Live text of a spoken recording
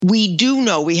we do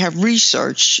know, we have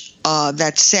research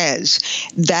that says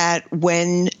that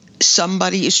when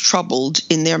somebody is troubled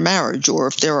in their marriage, or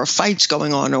if there are fights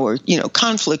going on, or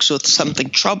conflicts with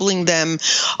something troubling them,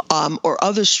 or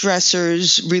other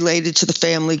stressors related to the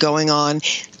family going on,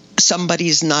 somebody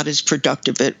is not as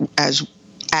productive as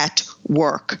at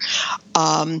work.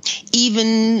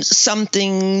 Even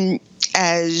something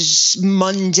as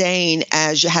mundane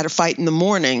as you had a fight in the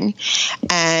morning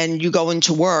and you go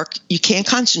into work, you can't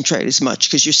concentrate as much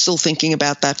because you're still thinking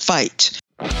about that fight.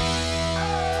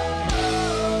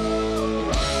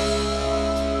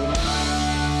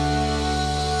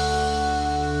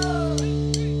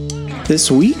 This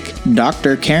week,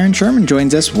 Dr. Karen Sherman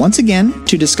joins us once again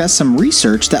to discuss some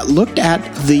research that looked at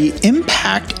the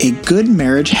impact a good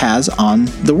marriage has on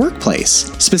the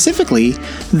workplace, specifically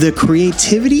the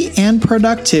creativity and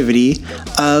productivity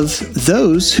of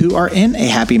those who are in a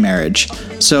happy marriage.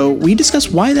 So we discuss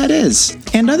why that is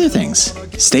and other things.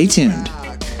 Stay tuned.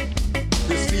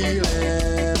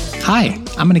 Hi,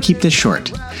 I'm going to keep this short.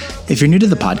 If you're new to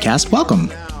the podcast, welcome.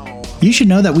 You should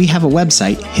know that we have a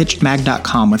website,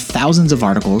 hitchedmag.com, with thousands of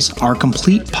articles, our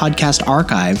complete podcast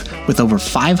archive with over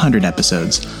 500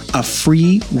 episodes, a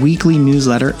free weekly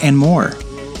newsletter, and more.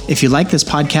 If you like this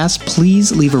podcast,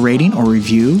 please leave a rating or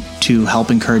review to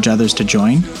help encourage others to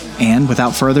join. And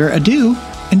without further ado,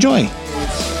 enjoy.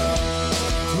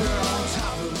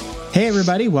 Hey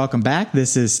everybody, welcome back.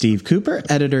 This is Steve Cooper,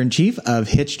 editor-in-chief of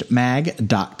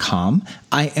hitchedmag.com.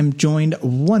 I am joined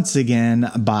once again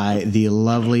by the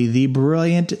lovely, the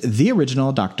brilliant, the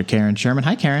original Dr. Karen Sherman.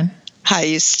 Hi, Karen.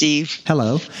 Hi, Steve.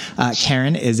 Hello.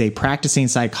 Karen is a practicing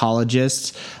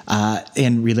psychologist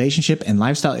in relationship and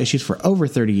lifestyle issues for over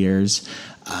 30 years.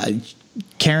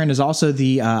 Karen is also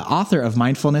the author of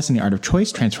Mindfulness and the Art of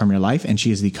Choice, Transform Your Life, and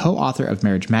she is the co-author of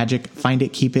Marriage Magic, Find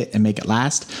It, Keep It, and Make It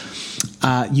Last.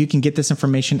 You can get this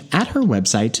information at her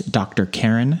website,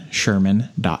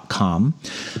 drkarensherman.com.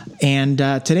 And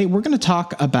today we're going to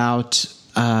talk about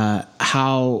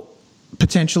how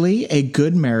potentially a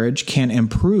good marriage can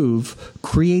improve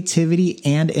creativity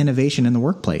and innovation in the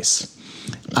workplace.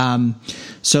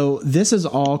 So this is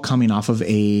all coming off of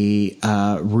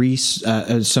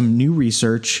some new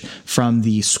research from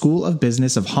the School of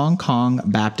Business of Hong Kong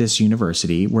Baptist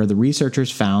University, where the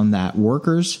researchers found that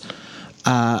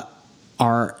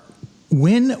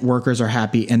when workers are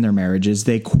happy in their marriages,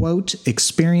 they, quote,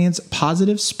 experience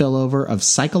positive spillover of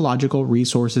psychological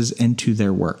resources into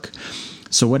their work.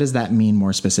 So what does that mean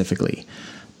more specifically?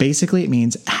 Basically, it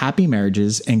means happy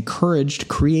marriages encouraged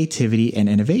creativity and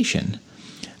innovation.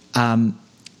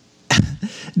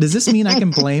 Does this mean I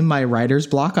can blame my writer's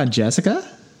block on Jessica?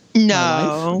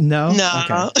 No. No?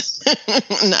 Okay.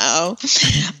 No.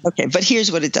 Okay, but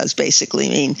here's what it does basically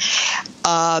mean.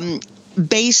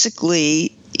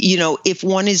 Basically, if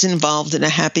one is involved in a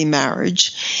happy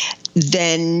marriage,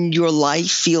 then your life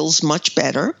feels much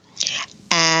better,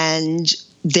 and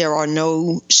there are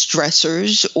no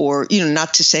stressors, or,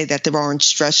 not to say that there aren't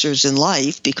stressors in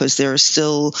life, because there are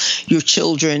still your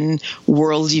children,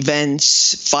 world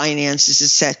events, finances,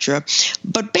 etc.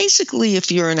 But basically,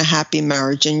 if you're in a happy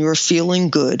marriage and you're feeling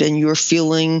good and you're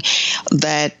feeling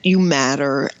that you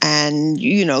matter, and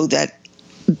that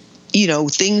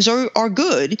things are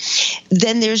good,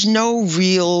 then there's no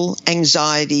real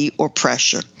anxiety or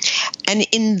pressure. And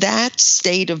in that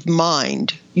state of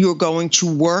mind, you're going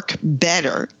to work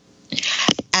better.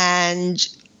 And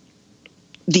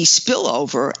the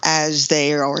spillover, as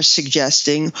they are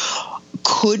suggesting,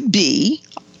 could be,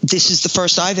 this is the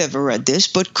first I've ever read this,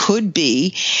 but could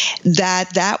be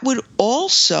that would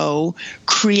also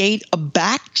create a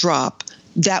backdrop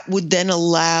that would then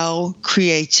allow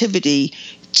creativity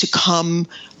to come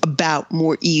about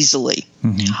more easily.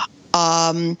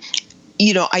 Mm-hmm.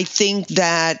 I think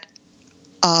that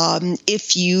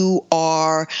if you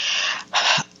are,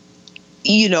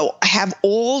 have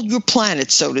all your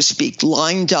planets, so to speak,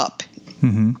 lined up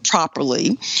mm-hmm.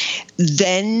 properly,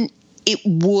 then it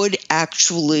would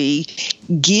actually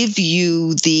give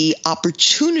you the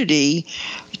opportunity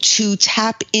to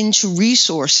tap into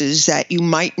resources that you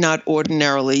might not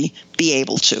ordinarily be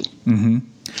able to. Mm-hmm.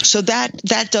 So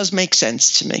that does make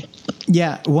sense to me.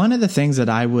 Yeah, one of the things that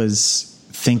I was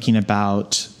thinking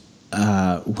about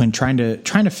when trying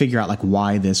to figure out like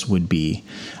why this would be,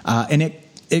 and it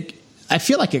I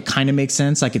feel like it kind of makes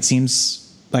sense. Like it seems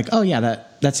like, oh yeah,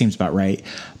 that seems about right.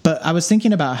 But I was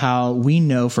thinking about how we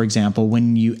know, for example,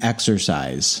 when you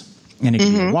exercise, and it can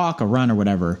mm-hmm. be a walk, a run, or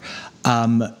whatever,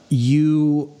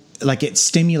 it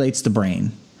stimulates the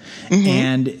brain.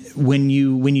 And when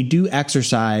you do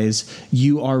exercise,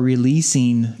 you are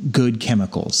releasing good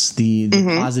chemicals, the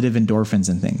positive endorphins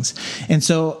and things. And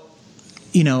so,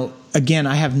 again,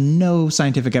 I have no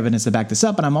scientific evidence to back this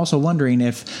up, but I'm also wondering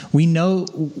if we know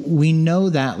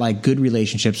that like good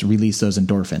relationships release those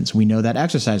endorphins. We know that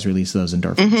exercise releases those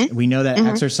endorphins. We know that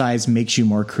exercise makes you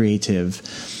more creative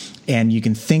and you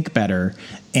can think better.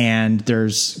 And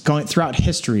there's going throughout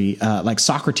history, like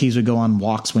Socrates would go on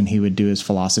walks when he would do his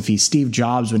philosophy. Steve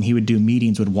Jobs, when he would do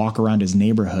meetings, would walk around his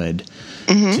neighborhood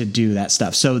to do that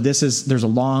stuff. So there's a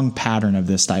long pattern of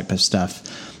this type of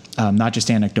stuff. Not just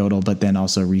anecdotal, but then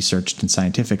also researched and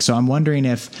scientific. So I'm wondering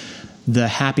if the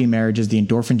happy marriages, the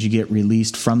endorphins you get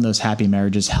released from those happy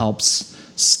marriages helps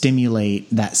stimulate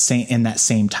that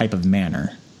same type of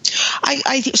manner.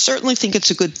 I certainly think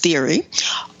it's a good theory.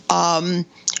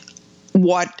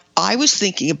 What I was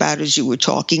thinking about as you were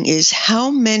talking is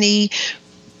how many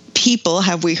people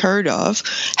have we heard of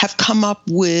have come up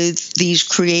with these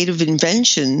creative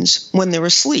inventions when they're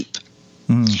asleep.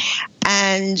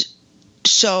 And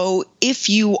so if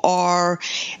you are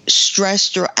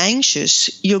stressed or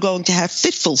anxious, you're going to have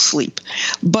fitful sleep.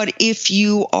 But if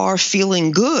you are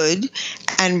feeling good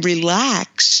and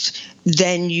relaxed,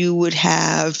 then you would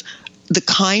have the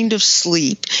kind of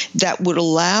sleep that would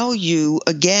allow you,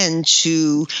 again,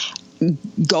 to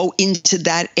go into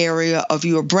that area of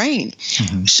your brain.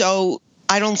 So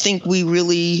I don't think we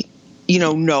really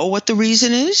know what the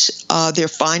reason is. They're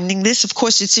finding this. Of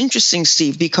course, it's interesting,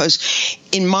 Steve, because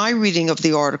in my reading of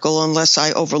the article, unless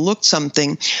I overlooked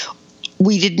something,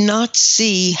 we did not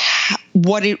see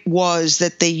what it was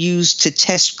that they used to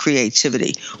test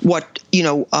creativity, what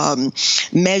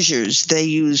measures they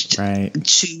used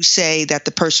to say that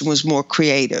the person was more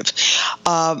creative.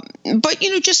 But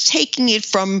just taking it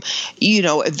from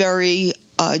a very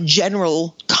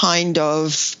general kind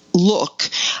of look,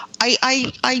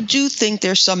 I do think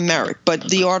there's some merit, but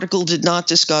the article did not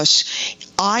discuss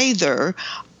either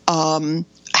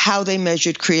how they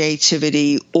measured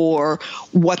creativity or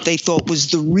what they thought was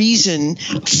the reason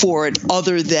for it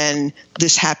other than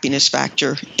this happiness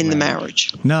factor in the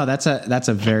marriage. No, that's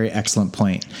a very excellent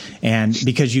point. And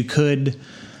because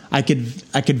I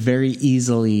could very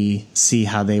easily see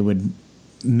how they would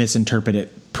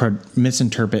misinterpret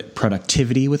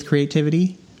productivity with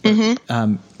creativity.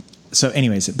 So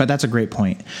anyways, but that's a great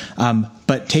point.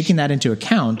 But taking that into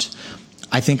account,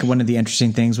 I think one of the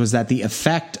interesting things was that the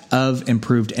effect of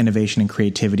improved innovation and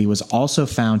creativity was also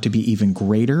found to be even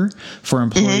greater for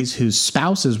employees whose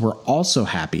spouses were also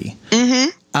happy.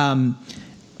 And,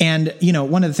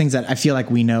 one of the things that I feel like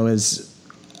we know is,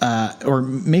 or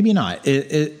maybe not,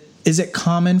 is it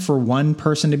common for one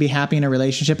person to be happy in a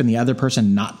relationship and the other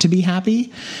person not to be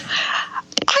happy?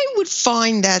 I would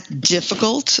find that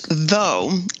difficult,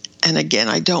 though. And again,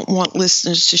 I don't want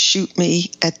listeners to shoot me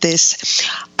at this.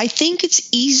 I think it's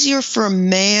easier for a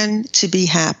man to be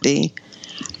happy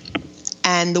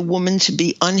and the woman to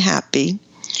be unhappy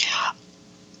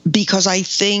because I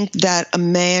think that a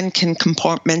man can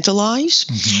compartmentalize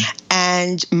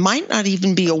and might not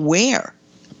even be aware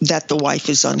that the wife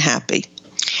is unhappy.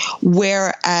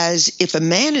 Whereas if a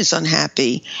man is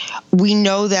unhappy, we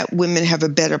know that women have a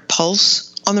better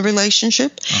pulse on the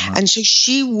relationship. And so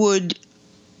she would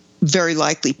very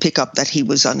likely pick up that he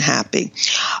was unhappy.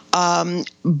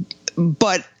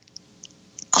 But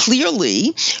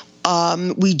clearly,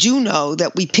 we do know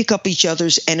that we pick up each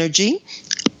other's energy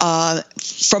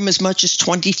from as much as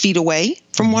 20 feet away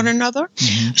from one another.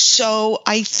 So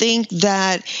I think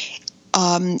that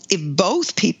if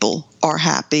both people are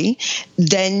happy,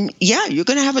 then, you're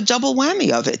going to have a double whammy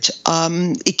of it.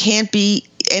 It can't be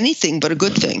anything but a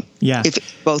good thing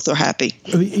if both are happy.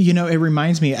 It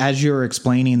reminds me, as you're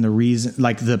explaining the reason,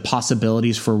 like the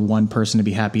possibilities for one person to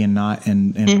be happy and not,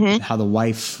 and how the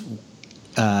wife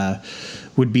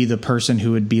would be the person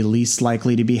who would be least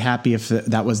likely to be happy if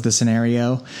that was the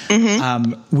scenario.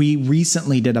 We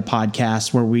recently did a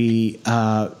podcast where we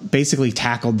basically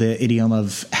tackled the idiom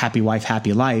of happy wife,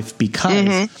 happy life,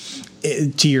 because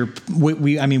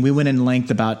we went in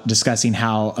length about discussing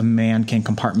how a man can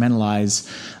compartmentalize.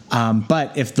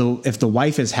 But if the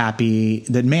wife is happy,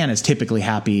 the man is typically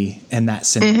happy in that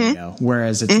scenario,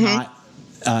 whereas it's not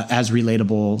as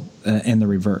relatable in the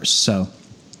reverse. So.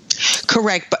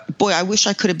 Correct. But boy, I wish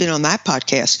I could have been on that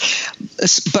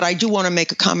podcast. But I do want to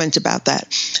make a comment about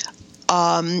that.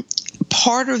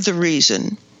 Part of the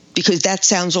reason, because that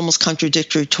sounds almost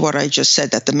contradictory to what I just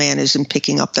said, that the man isn't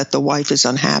picking up that the wife is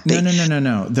unhappy.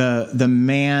 No. The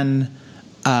man,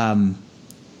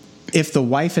 if the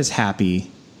wife is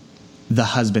happy, the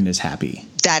husband is happy.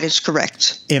 That is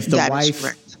correct. If the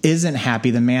wife isn't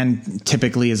happy, the man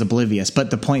typically is oblivious.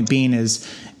 But the point being is,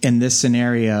 in this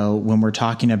scenario, when we're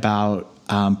talking about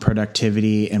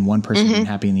productivity and one person being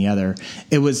happy and the other,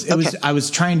 I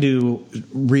was trying to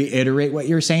reiterate what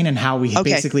you're saying and how we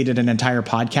basically did an entire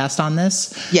podcast on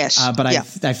this. Yes. But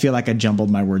I feel like I jumbled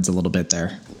my words a little bit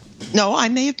there. No, I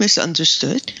may have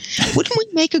misunderstood. Wouldn't we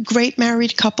make a great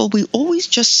married couple? We always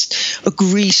just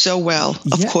agree so well.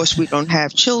 Of course, we don't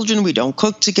have children. We don't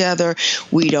cook together.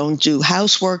 We don't do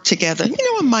housework together.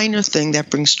 A minor thing that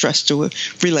brings stress to a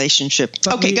relationship.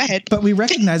 Go ahead. But we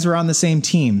recognize we're on the same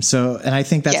team. And I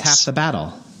think that's half the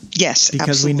battle. Yes, because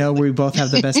absolutely. we know we both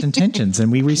have the best intentions and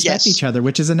we respect each other,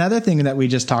 which is another thing that we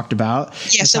just talked about.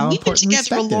 Yes, and we've been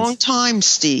together a long time,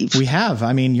 Steve. We have.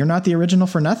 I mean, you're not the original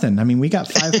for nothing. I mean, we got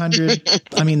 500.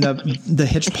 I mean, the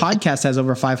Hitched podcast has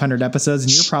over 500 episodes,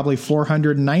 and you're probably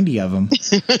 490 of them.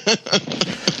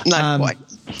 Not quite.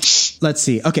 Let's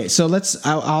see. Okay, so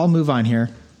I'll move on here.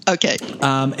 Okay.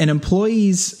 An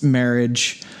employee's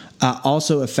marriage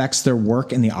also affects their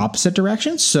work in the opposite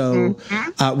direction. So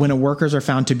when workers are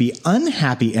found to be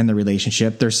unhappy in the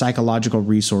relationship, their psychological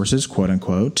resources, quote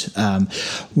unquote,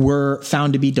 were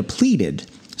found to be depleted.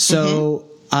 So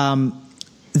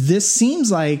this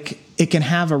seems like it can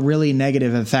have a really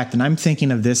negative effect. And I'm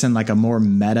thinking of this in like a more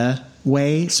meta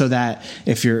way, so that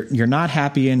if you're not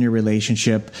happy in your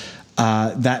relationship,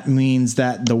 that means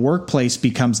that the workplace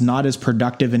becomes not as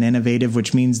productive and innovative,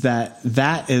 which means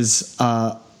that is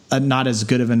not as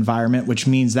good of environment, which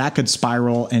means that could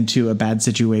spiral into a bad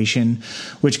situation,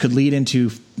 which could lead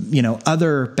into,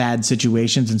 other bad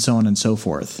situations and so on and so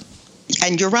forth.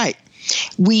 And you're right.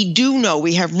 We do know,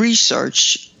 we have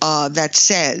research that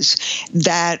says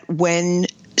that when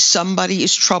somebody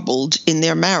is troubled in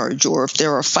their marriage, or if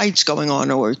there are fights going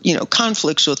on, or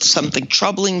conflicts with something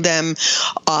troubling them,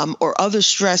 or other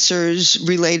stressors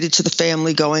related to the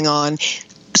family going on,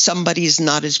 somebody is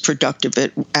not as productive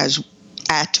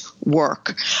at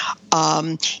work.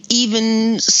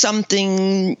 Even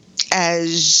something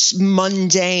as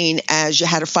mundane as you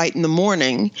had a fight in the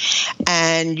morning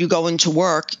and you go into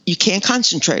work, you can't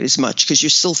concentrate as much because you're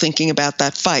still thinking about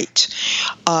that fight.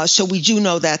 So we do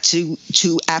know that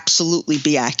to absolutely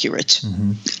be accurate.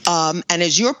 And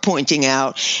as you're pointing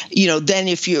out, then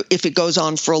if it goes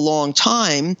on for a long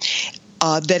time,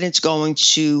 then it's going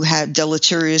to have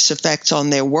deleterious effects on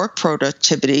their work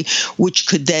productivity, which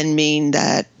could then mean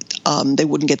that they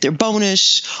wouldn't get their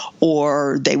bonus,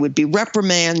 or they would be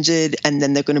reprimanded, and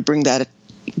then they're going to bring that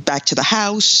back to the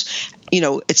house,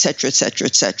 et cetera, et cetera,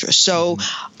 et cetera. So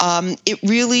it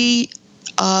really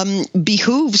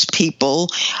behooves people,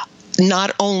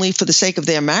 not only for the sake of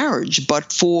their marriage,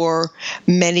 but for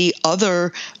many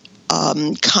other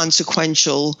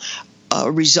consequential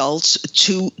results,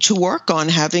 to work on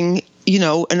having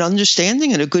an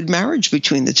understanding and a good marriage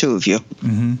between the two of you.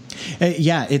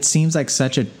 Yeah, it seems like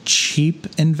such a cheap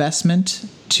investment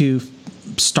to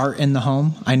start in the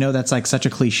home. I know that's like such a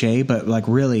cliche, but like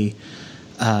really,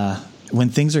 when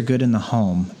things are good in the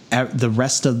home, the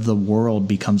rest of the world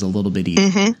becomes a little bit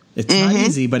easier. It's not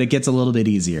easy, but it gets a little bit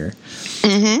easier.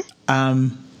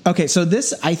 Okay, so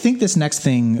I think this next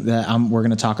thing that we're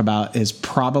going to talk about is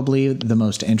probably the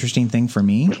most interesting thing for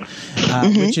me,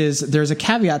 which is there's a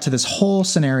caveat to this whole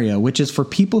scenario, which is for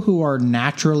people who are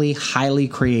naturally highly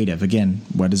creative. Again,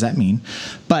 what does that mean?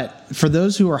 But for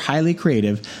those who are highly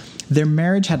creative, their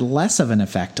marriage had less of an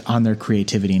effect on their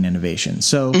creativity and innovation.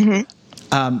 So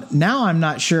now I'm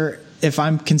not sure if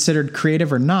I'm considered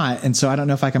creative or not. And so I don't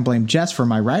know if I can blame Jess for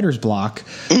my writer's block.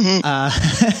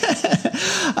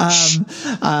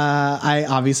 I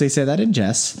obviously say that in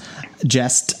jest.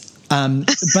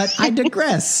 But I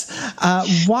digress.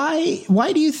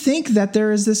 Why do you think that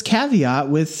there is this caveat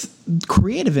with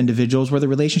creative individuals where the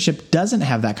relationship doesn't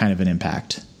have that kind of an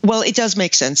impact? Well, it does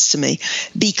make sense to me,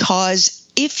 because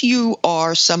if you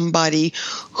are somebody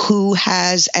who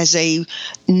has as a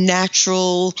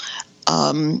natural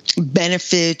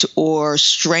benefit or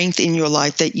strength in your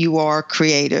life that you are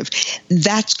creative,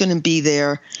 that's going to be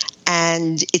there,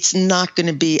 and it's not going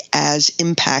to be as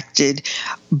impacted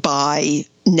by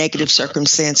negative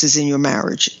circumstances in your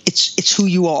marriage. It's who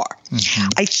you are.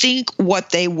 I think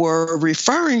what they were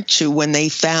referring to when they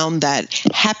found that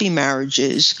happy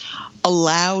marriages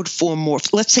allowed for more,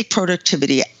 let's take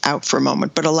productivity out for a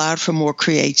moment, but allowed for more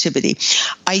creativity.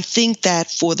 I think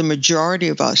that for the majority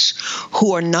of us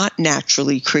who are not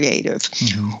naturally creative,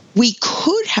 we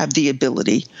could have the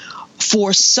ability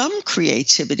for some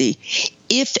creativity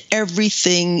if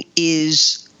everything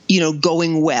is,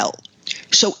 going well.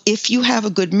 So if you have a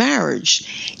good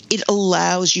marriage, it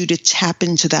allows you to tap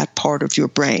into that part of your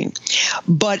brain.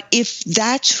 But if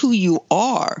that's who you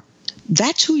are,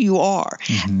 that's who you are.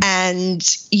 And,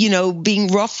 being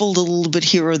ruffled a little bit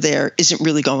here or there isn't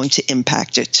really going to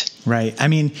impact it. Right. I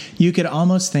mean, you could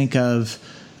almost think of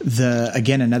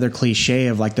another cliche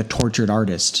of like the tortured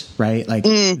artist, right? Like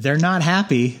they're not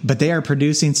happy, but they are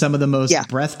producing some of the most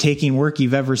breathtaking work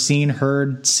you've ever seen,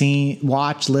 heard,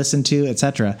 watched, listened to,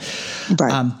 etc.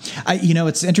 Right.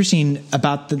 It's interesting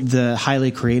about the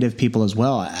highly creative people as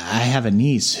well. I have a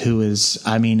niece who is,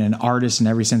 an artist in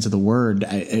every sense of the word.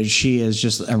 She is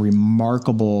just a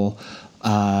remarkable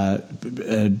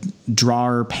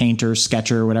drawer, painter,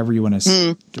 sketcher, whatever you want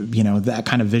to, that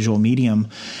kind of visual medium.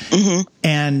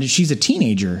 And she's a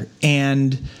teenager,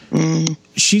 and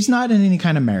she's not in any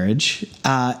kind of marriage.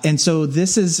 And so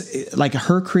this is like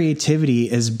her creativity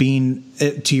is being,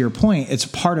 to your point, it's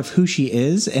part of who she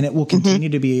is, and it will continue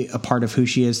to be a part of who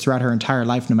she is throughout her entire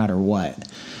life, no matter what,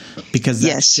 because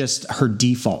that's just her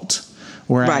default.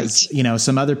 Whereas,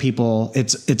 some other people,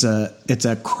 it's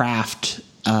a craft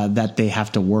that they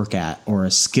have to work at, or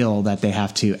a skill that they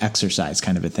have to exercise,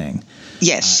 kind of a thing.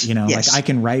 Yes. Like I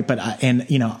can write, but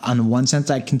on one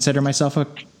sense, I consider myself a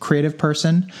creative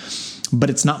person, but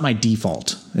it's not my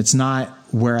default. It's not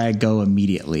where I go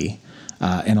immediately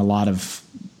in a lot of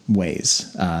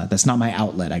ways. That's not my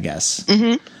outlet, I guess.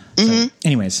 So,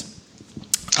 anyways.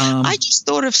 I just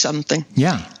thought of something.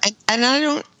 Yeah. And I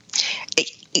don't,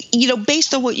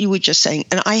 based on what you were just saying,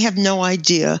 and I have no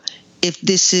idea if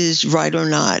this is right or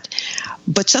not,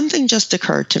 but something just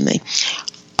occurred to me.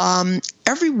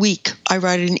 Every week I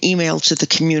write an email to the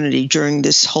community during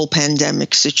this whole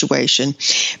pandemic situation,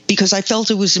 because I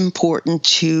felt it was important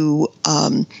to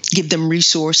give them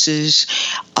resources.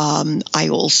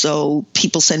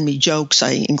 People send me jokes,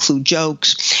 I include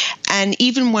jokes. And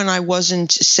even when I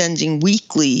wasn't sending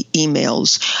weekly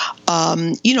emails,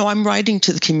 I'm writing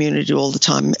to the community all the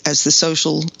time as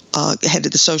the head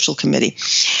of the social committee.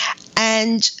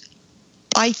 And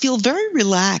I feel very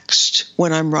relaxed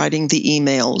when I'm writing the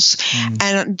emails.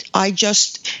 And I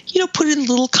just, put in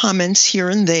little comments here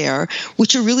and there,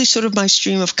 which are really sort of my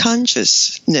stream of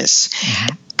consciousness.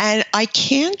 And I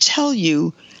can't tell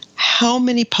you how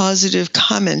many positive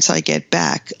comments I get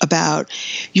back about,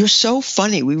 you're so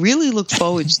funny. We really look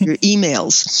forward to your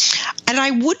emails. And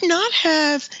I would not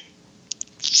have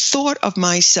thought of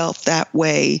myself that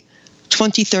way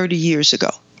 20, 30 years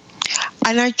ago.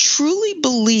 And I truly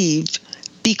believe,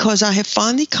 because I have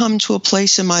finally come to a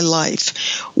place in my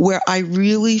life where I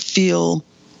really feel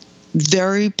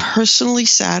very personally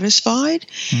satisfied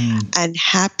and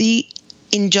happy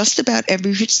in just about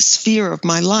every sphere of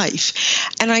my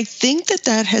life. And I think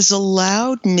that has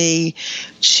allowed me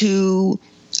to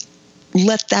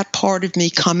let that part of me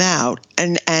come out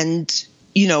and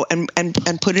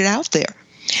put it out there.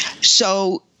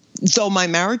 So though my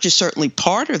marriage is certainly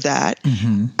part of that,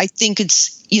 I think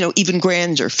it's, even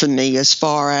grander for me as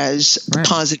far as the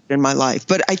positive in my life.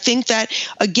 But I think that,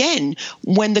 again,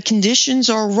 when the conditions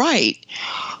are right,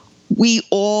 we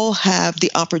all have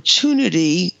the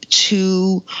opportunity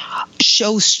to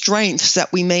show strengths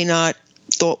that we may not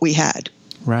thought we had.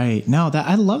 Right. No,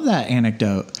 I love that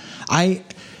anecdote.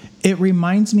 It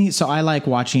reminds me, so I like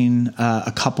watching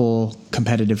a couple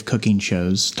competitive cooking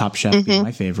shows, Top Chef being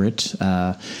my favorite.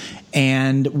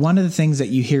 And one of the things that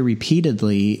you hear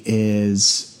repeatedly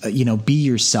is, be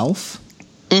yourself.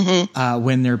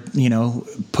 When they're,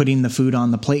 putting the food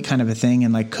on the plate, kind of a thing,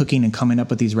 and like cooking and coming up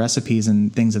with these recipes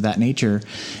and things of that nature.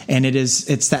 And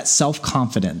it's that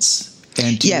self-confidence.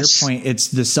 And to your point, it's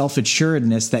the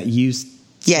self-assuredness that you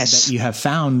have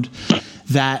found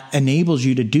that enables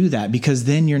you to do that, because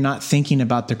then you're not thinking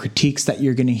about the critiques that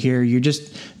you're going to hear. You're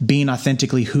just being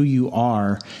authentically who you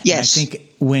are. Yes. And I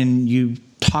think when you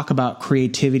talk about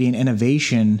creativity and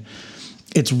innovation,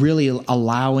 it's really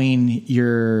allowing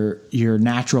your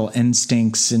natural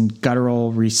instincts and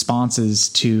guttural responses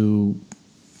to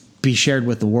be shared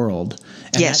with the world.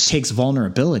 And that takes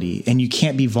vulnerability, and you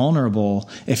can't be vulnerable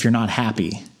if you're not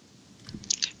happy.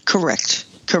 Correct.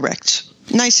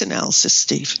 Nice analysis,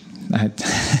 Steve.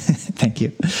 Thank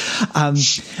you.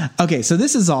 Okay, so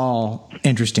this is all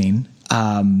interesting.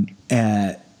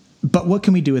 But what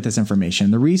can we do with this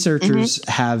information? The researchers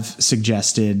have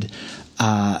suggested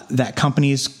that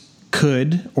companies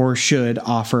could or should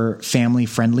offer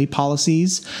family-friendly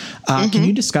policies. Can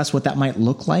you discuss what that might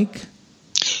look like?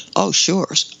 Oh, sure.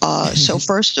 So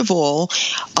first of all,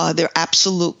 there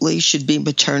absolutely should be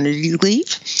maternity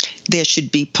leave. There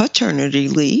should be paternity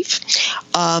leave.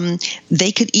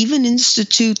 They could even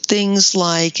institute things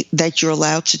like that you're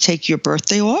allowed to take your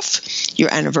birthday off,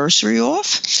 your anniversary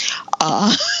off.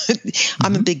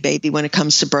 I'm a big baby when it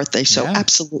comes to birthday, so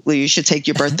absolutely you should take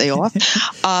your birthday off.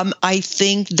 I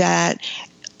think that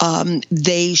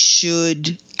They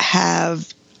should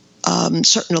have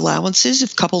certain allowances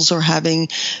if couples are having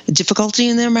difficulty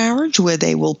in their marriage, where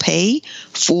they will pay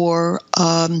for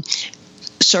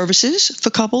services for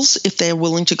couples if they're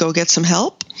willing to go get some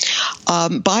help.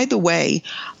 By the way,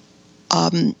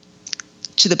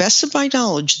 to the best of my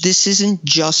knowledge, this isn't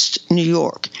just New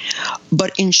York,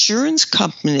 but insurance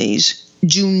companies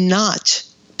do not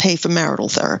pay for marital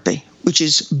therapy, which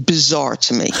is bizarre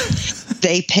to me.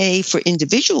 They pay for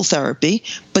individual therapy,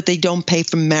 but they don't pay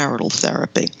for marital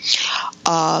therapy.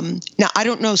 Now, I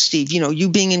don't know, Steve, you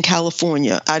being in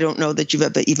California, I don't know that you've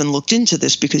ever even looked into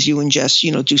this because you and Jess,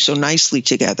 do so nicely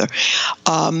together.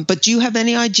 But do you have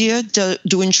any idea,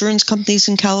 do insurance companies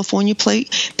in California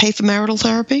pay for marital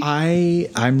therapy?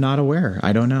 I'm not aware.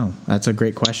 I don't know. That's a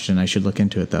great question. I should look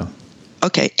into it, though.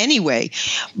 Okay. Anyway,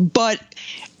 but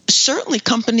certainly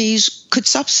companies could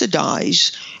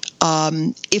subsidize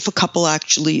if a couple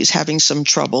actually is having some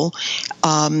trouble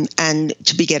and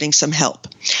to be getting some help.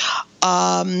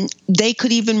 They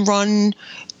could even run,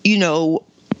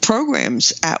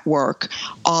 programs at work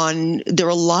there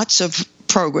are lots of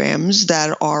programs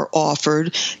that are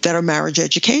offered that are marriage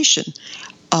education.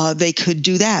 They could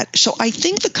do that. So I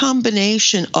think the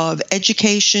combination of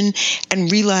education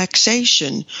and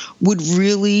relaxation would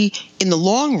really, in the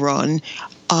long run,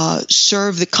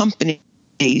 serve the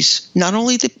companies, not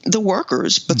only the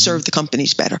workers, but serve the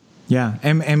companies better. Yeah,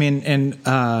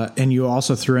 and you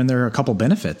also threw in there a couple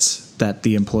benefits that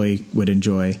the employee would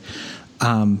enjoy.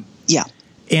 Yeah,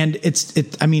 and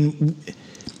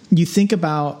you think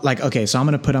about okay, so I'm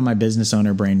going to put on my business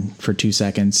owner brain for 2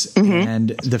 seconds, and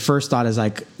the first thought is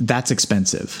that's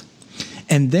expensive,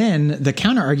 and then the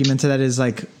counter argument to that is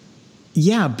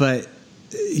yeah, but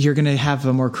you're going to have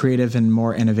a more creative and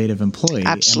more innovative employee.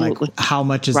 Absolutely. And how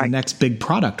much is the next big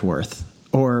product worth?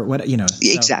 Or what,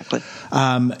 Exactly.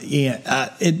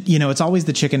 It's always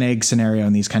the chicken egg scenario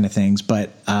in these kind of things,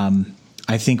 but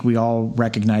I think we all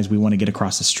recognize we want to get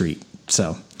across the street.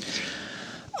 So,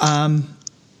 all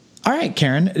right,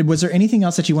 Karen, was there anything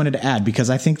else that you wanted to add? Because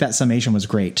I think that summation was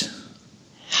great.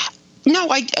 No,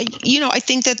 I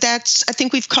think I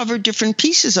think we've covered different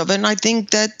pieces of it, and I think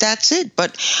that's it.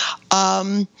 But,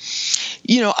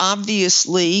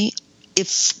 obviously,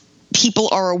 if people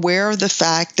are aware of the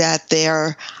fact that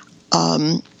they're,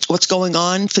 what's going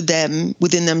on for them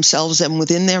within themselves and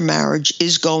within their marriage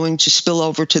is going to spill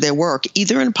over to their work,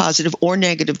 either in a positive or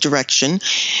negative direction,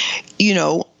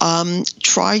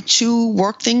 try to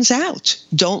work things out.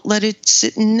 Don't let it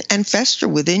sit and fester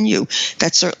within you.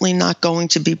 That's certainly not going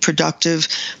to be productive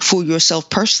for yourself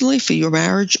personally, for your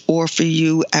marriage, or for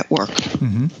you at work.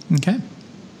 Mm-hmm. Okay.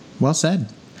 Well said.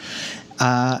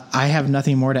 I have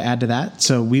nothing more to add to that,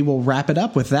 so we will wrap it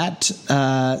up with that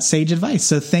sage advice.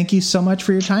 So thank you so much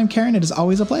for your time, Karen. It is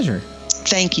always a pleasure.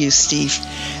 Thank you, Steve.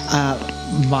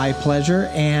 My pleasure.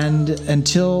 And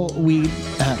until we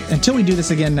do this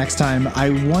again next time,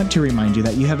 I want to remind you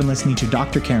that you have been listening to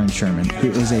Dr. Karen Sherman, who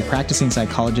is a practicing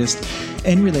psychologist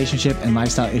in relationship and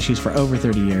lifestyle issues for over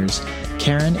 30 years.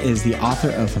 Karen is the author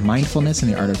of Mindfulness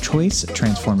and the Art of Choice,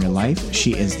 Transform Your Life.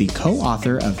 She is the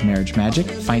co-author of Marriage Magic,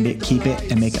 Find It, Keep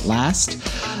It, and Make It Last.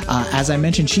 As I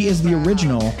mentioned, she is the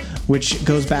original, which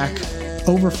goes back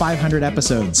over 500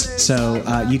 episodes. So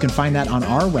you can find that on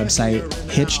our website,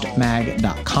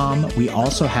 hitchedmag.com. We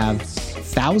also have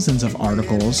thousands of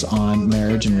articles on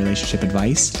marriage and relationship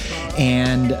advice.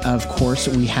 And of course,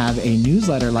 we have a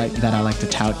newsletter that I like to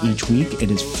tout each week.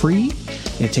 It is free.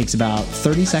 It takes about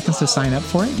 30 seconds to sign up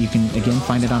for it. You can, again,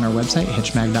 find it on our website,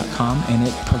 hitchedmag.com, and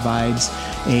it provides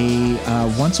a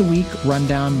once a week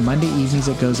rundown. Monday evenings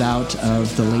it goes out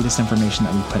of the latest information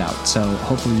that we put out. So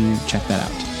hopefully you check that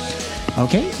out.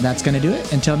 Okay, that's going to do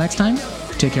it. Until next time,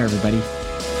 take care, everybody. We're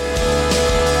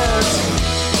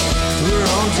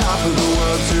on top of the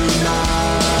world tonight.